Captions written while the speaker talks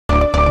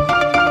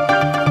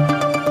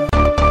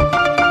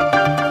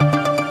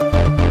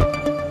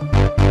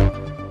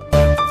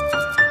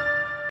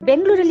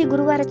ಮುಂಬೈಯಲ್ಲಿ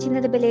ಗುರುವಾರ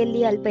ಚಿನ್ನದ ಬೆಲೆಯಲ್ಲಿ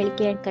ಅಲ್ಪ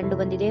ಇಳಿಕೆ ಕಂಡು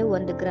ಬಂದಿದೆ.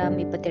 1 ಗ್ರಾಂ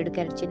 22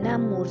 ಕ್ಯಾರೆಟ್ ಚಿನ್ನ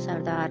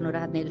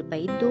 3615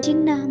 ರೂಪಾಯಿ ಇದ್ದು,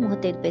 ಚಿನ್ನ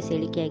 35 ಪೈಸೆ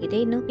ಇಳಿಕೆಯಾಗಿದೆ.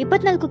 ಇನ್ನು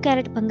 24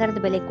 ಕ್ಯಾರೆಟ್ ಬಂಗಾರದ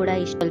ಬೆಲೆ ಕೂಡ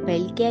ಸ್ವಲ್ಪ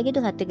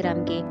ಇಳಿಕೆಯಾಗಿದ್ದು 10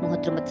 ಗ್ರಾಂಗೆ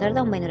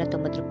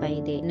 39,990 ರೂಪಾಯಿ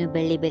ಇದೆ. ಇನ್ನು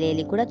ಬೆಳ್ಳಿ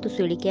ಬೆಲೆಯಲ್ಲಿ ಕೂಡ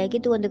ತುಸು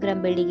ಇಳಿಕೆಯಾಗಿದ್ದು 1 ಗ್ರಾಂ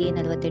ಬೆಳ್ಳಿಗೆ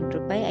 48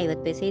 ರೂಪಾಯಿ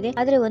 50 ಪೈಸೆ ಇದೆ.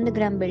 ಆದರೆ 1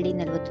 ಗ್ರಾಂ ಬೆಳ್ಳಿ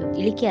 40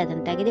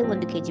 ಇಳಿಕೆಯಾದಂತಾಗಿದೆ.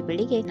 1 ಕೆಜಿ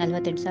ಬೆಳ್ಳಿಗೆ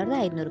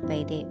 48,500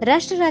 ರೂಪಾಯಿ ಇದೆ.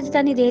 ರಾಷ್ಟ್ರ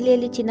ರಾಜಧಾನಿ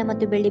ದೆಹಲಿಯಲ್ಲಿ ಚಿನ್ನ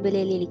ಮತ್ತು ಬೆಳ್ಳಿ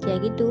ಬೆಲೆಯಲ್ಲಿ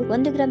ಇಳಿಕೆಯಾಗಿದ್ದು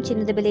 1 ಗ್ರಾಂ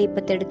ಚಿನ್ನದ ಬೆಲೆ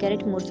 22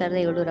 ಕ್ಯಾರೆಟ್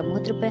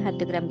 3,730 ರೂಪಾಯಿ,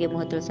 10 ಗ್ರಾಂಗೆ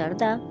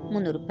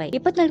 37,300 ರೂಪಾಯಿ.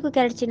 24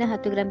 ಕ್ಯಾರೆಟ್ ಚಿನ್ನ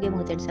 10 ಗ್ರಾಂಗೆ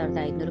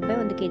 38,500 ರೂಪಾಯಿ,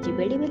 1 ಕೆಜಿ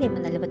ಬೆಳ್ಳಿ ಬೆಲೆ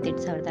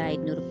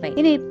 48,500 ರೂಪಾಯಿ.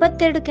 ಇನ್ನು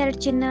 22 ಕ್ಯಾರೆಟ್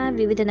ಚಿನ್ನ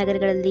ವಿವಿಧ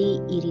ನಗರಗಳಲ್ಲಿ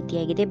ಈ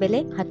ರೀತಿಯಾಗಿದೆ ಬೆಲೆ.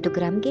 10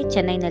 ಗ್ರಾಂಗೆ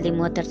ಚೆನ್ನೈನಲ್ಲಿ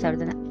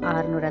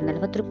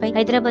 36,640 ರೂಪಾಯಿ,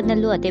 ಹೈದರಾಬಾದ್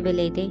ನಲ್ಲೂ ಅದೇ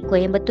ಬೆಲೆ ಇದೆ.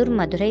 ಕೊಯಂಬತ್ತೂರು,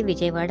 ಮಧುರೈ,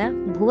 ವಿಜಯವಾಡ,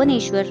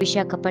 ಭುವನೇಶ್ವರ್,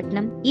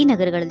 ವಿಶಾಖಪಟ್ಟಣಂ ಈ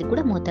ನಗರಗಳಲ್ಲಿ ಕೂಡ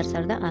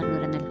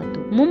 36,640.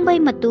 ಮುಂಬೈ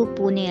ಮತ್ತು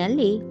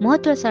ಪುಣೆಯಲ್ಲಿ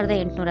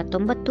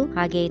 37,890,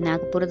 ಹಾಗೆ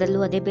ನಾಗಪುರದಲ್ಲೂ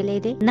ಅದೇ ಬೆಲೆ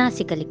ಇದೆ.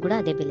 ನಾಸಿಕ್ ಅಲ್ಲಿ ಕೂಡ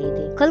ಅದೇ ಬೆಲೆ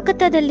ಇದೆ.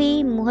 ಕೋಲ್ಕತ್ತಾದಲ್ಲಿ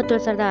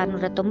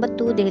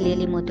 37,690,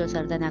 ದೆಹಲಿಯಲ್ಲಿ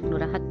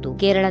 37,410,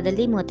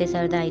 ಕೇರಳದಲ್ಲಿ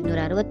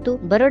 37,560,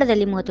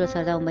 ಬರೋಡಾದಲ್ಲಿ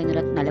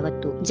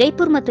 37,940,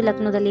 ಜೈಪುರ್ ಮತ್ತು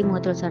ಲಕ್ನೋದಲ್ಲಿ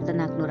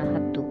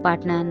 37,410,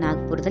 ಪಾಟ್ನಾ,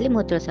 ನಾಗ್ಪುರದಲ್ಲಿ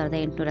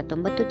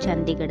 37,890,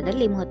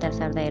 ಚಂಡೀಗಢದಲ್ಲಿ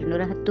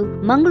 36,210,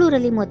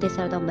 ಮಂಗಳೂರಲ್ಲಿ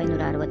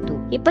 37,960.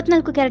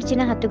 24 ಕ್ಯಾರೆಟ್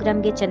ಚಿನ್ನ 10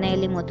 ಗ್ರಾಂಗೆ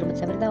ಚೆನ್ನೈಯಲ್ಲಿ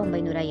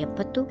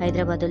 39,970,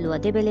 ಹೈದರಾಬಾದಲ್ಲೂ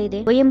ಅದೇ ಬೆಲೆ ಇದೆ.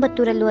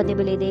 ಕೊಯಂಬತ್ತೂರಲ್ಲೂ ಅದೇ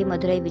ಬೆಲೆ ಇದೆ.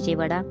 ಮಧುರೈ,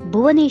 ವಿಜಯವಾಡ,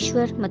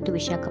 ಭುವನೇಶ್ವರ್ ಮತ್ತು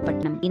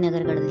ವಿಶಾಖಪಟ್ಟಣಂ ಈ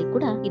ನಗರಗಳಲ್ಲಿ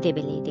ಕೂಡ ಇದೇ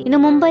ಬೆಲೆ ಇದೆ. ಇನ್ನು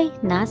ಮುಂಬೈ,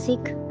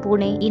 ನಾಸಿಕ್,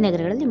 ಪುಣೆ ಈ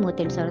ನಗರಗಳಲ್ಲಿ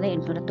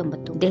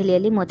 38,890,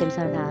 ದೆಹಲಿಯಲ್ಲಿ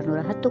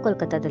 38,610,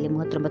 ಕೋಲ್ಕತ್ತಾದಲ್ಲಿ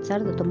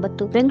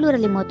 39,090,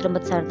 ಬೆಂಗಳೂರಲ್ಲಿ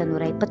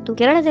 39,120,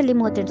 ಕೇರಳದಲ್ಲಿ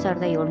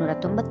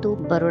 38,790,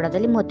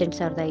 ಬರೋಡಾದಲ್ಲಿ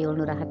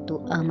 38,710,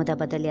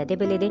 ಅಹಮದಾಬಾದ್ ಅದೇ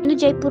ಬೆಲೆ ಇದೆ. ಇನ್ನು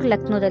ಜೈಪುರ್,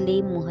 ಲಕ್ನೋದಲ್ಲಿ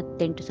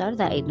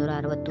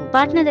 38,560,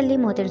 ಪಾಟ್ನಾದಲ್ಲಿ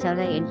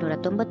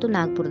 38,890,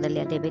 ನಾಗ್ಪುರದಲ್ಲಿ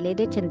ಅದೇ ಬೆಲೆ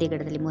ಇದೆ.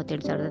 ಚಂಡೀಗಢದಲ್ಲಿ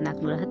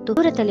 38,410,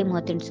 ಸೂರತ್ಲ್ಲಿ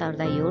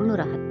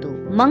 38,710,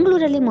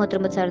 ಮಂಗಳೂರಲ್ಲಿ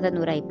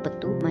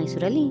 39,120,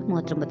 ಮೈಸೂರಲ್ಲಿ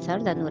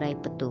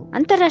 39,120.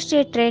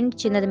 ಅಂತಾರಾಷ್ಟ್ರೀಯ ಟ್ರೆಂಡ್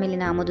ಚಿನ್ನದ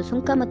ಮೇಲಿನ ಆಮದು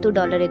ಸುಂಕ ಮತ್ತು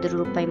ಡಾಲರ್ ಎದುರು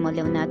ರೂಪಾಯಿ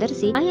ಮೌಲ್ಯವನ್ನು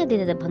ಆಧರಿಸಿ ಆಯಾ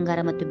ದಿನದ ಬಂಗಾರ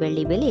ಮತ್ತು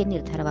ಬೆಳ್ಳಿ ಬೆಲೆ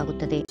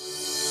ನಿರ್ಧಾರವಾಗುತ್ತದೆ.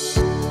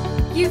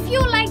 If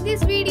you like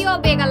this video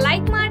ಬೇಗ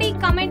ಲೈಕ್ ಮಾಡಿ,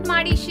 ಕಮೆಂಟ್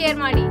ಮಾಡಿ, ಶೇರ್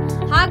ಮಾಡಿ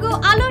ಹಾಗೂ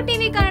ಅಲೋ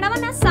ಟಿವಿ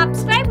ಕನ್ನಡವನ್ನ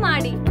ಸಬ್ಸ್ಕ್ರೈಬ್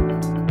ಮಾಡಿ.